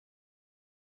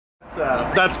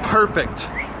That's perfect.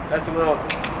 That's a little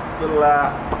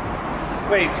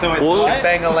Wait, so it's what?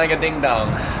 bang-a-lang-a-ding-dong.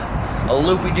 A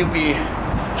loopy-doopy.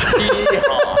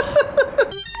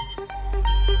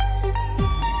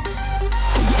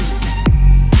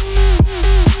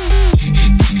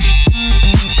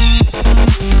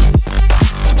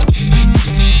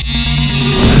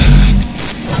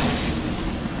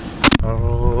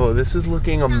 Oh, this is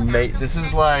looking amazing. This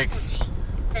is like,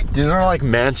 these are like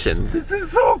mansions. This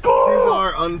is so cool. These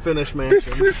are unfinished mansions.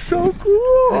 This is so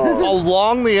cool.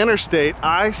 Along the interstate,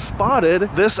 I spotted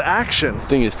this action.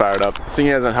 Stingy's fired up. Stingy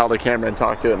hasn't held a camera and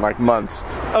talked to it in like months.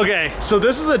 Okay, so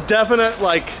this is a definite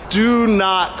like, do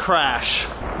not crash.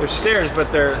 There's stairs,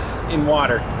 but they're in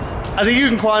water. I think you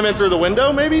can climb in through the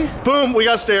window, maybe? Boom, we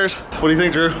got stairs. What do you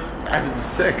think, Drew? This is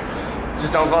sick.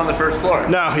 Just don't go on the first floor.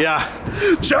 No, yeah.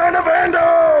 China Bando!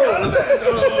 China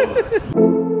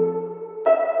Bando!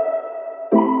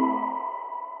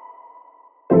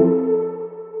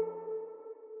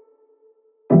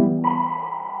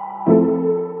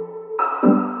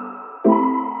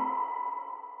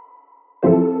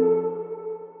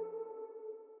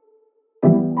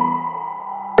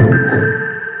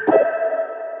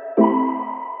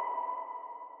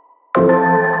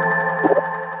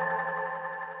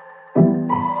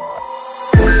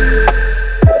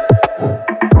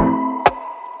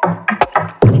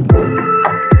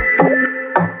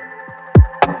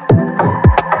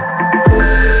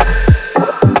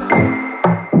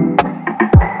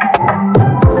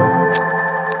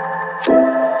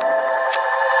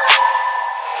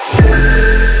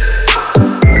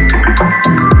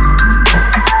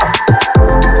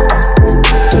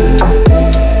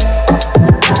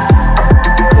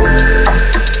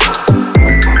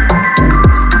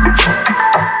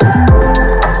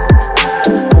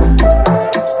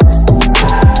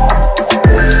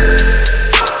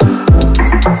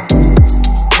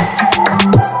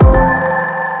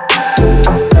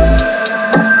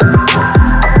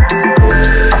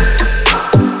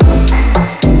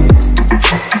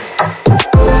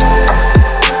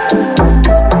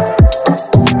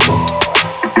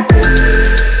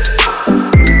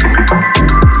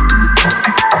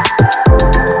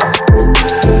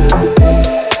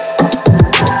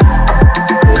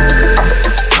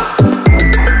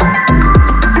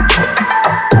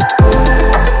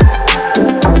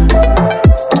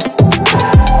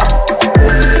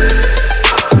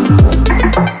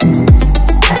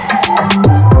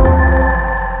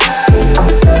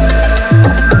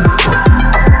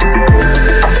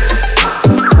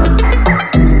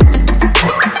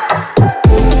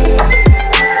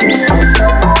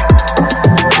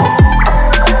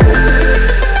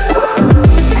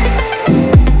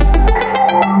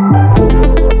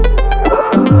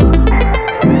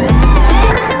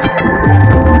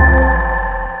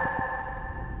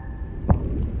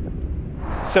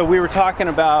 So we were talking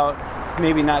about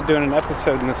maybe not doing an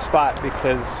episode in the spot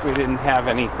because we didn't have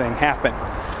anything happen.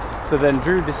 So then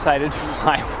Drew decided to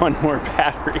fly one more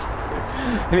battery.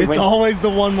 It's always the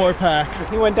one more pack.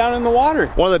 He went down in the water.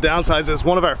 One of the downsides is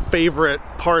one of our favorite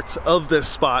parts of this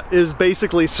spot is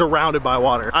basically surrounded by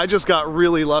water. I just got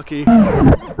really lucky.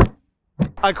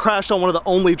 I crashed on one of the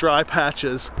only dry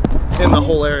patches in the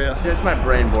whole area. It's my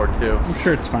brain board too. I'm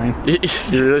sure it's fine. You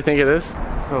really think it is?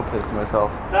 I'm so pissed at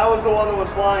myself. That was the one that was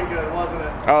flying good, wasn't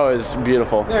it? Oh, it's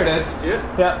beautiful. There it is. You see it?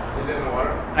 Yeah. Is it in the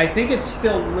water? I think it's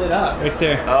still lit up. Right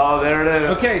there. Oh, there it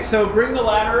is. Okay, so bring the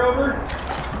ladder over.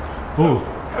 Ooh.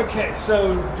 Okay,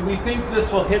 so do we think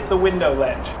this will hit the window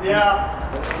ledge? Yeah.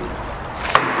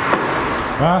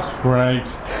 That's great.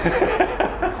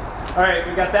 All right,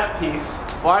 we got that piece.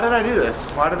 Why did I do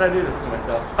this? Why did I do this to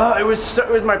myself? Oh, it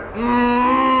was my.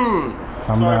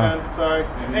 Come Sorry, down. man. Sorry.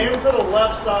 Aim to the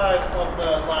left side of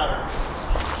the ladder.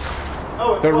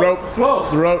 Oh, it The rope floats.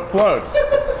 floats. The rope floats.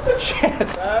 Shit.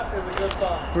 That is a good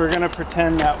thought. We're gonna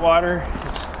pretend that water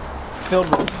is filled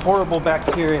with horrible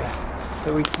bacteria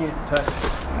that we can't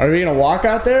touch. Are we gonna walk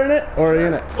out there in it, or are you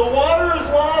gonna? The water is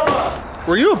lava.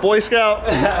 Were you a Boy Scout?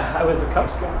 I was a Cub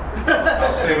Scout.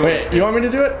 Wait, you want me to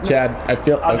do it, Chad? I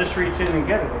feel. I'll just reach in and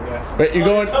get it, I guess. Wait, you're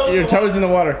going. Your toes in the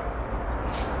water.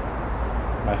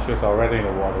 My shoe's already in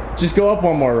the water. Just go up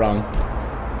one more rung.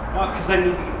 No, because I need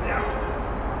to get down.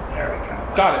 There we go.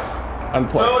 Got it.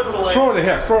 Throw Unplug. it to the lake. Throw it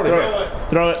here. Throw it here.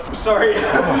 Throw it. Sorry.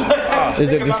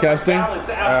 Is it disgusting? It's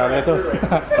after I threw it.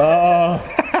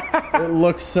 Oh, it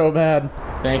looks so bad.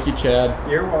 Thank you, Chad.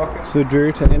 You're welcome. So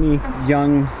Drew, to any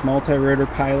young multi-rotor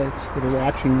pilots that are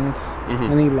watching this,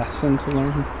 any lesson to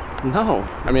learn? No,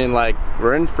 I mean, like,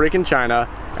 we're in freaking China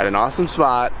at an awesome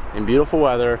spot in beautiful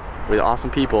weather with awesome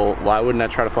people. Why wouldn't I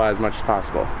try to fly as much as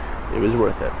possible? It was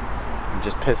worth it. I'm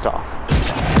just pissed off.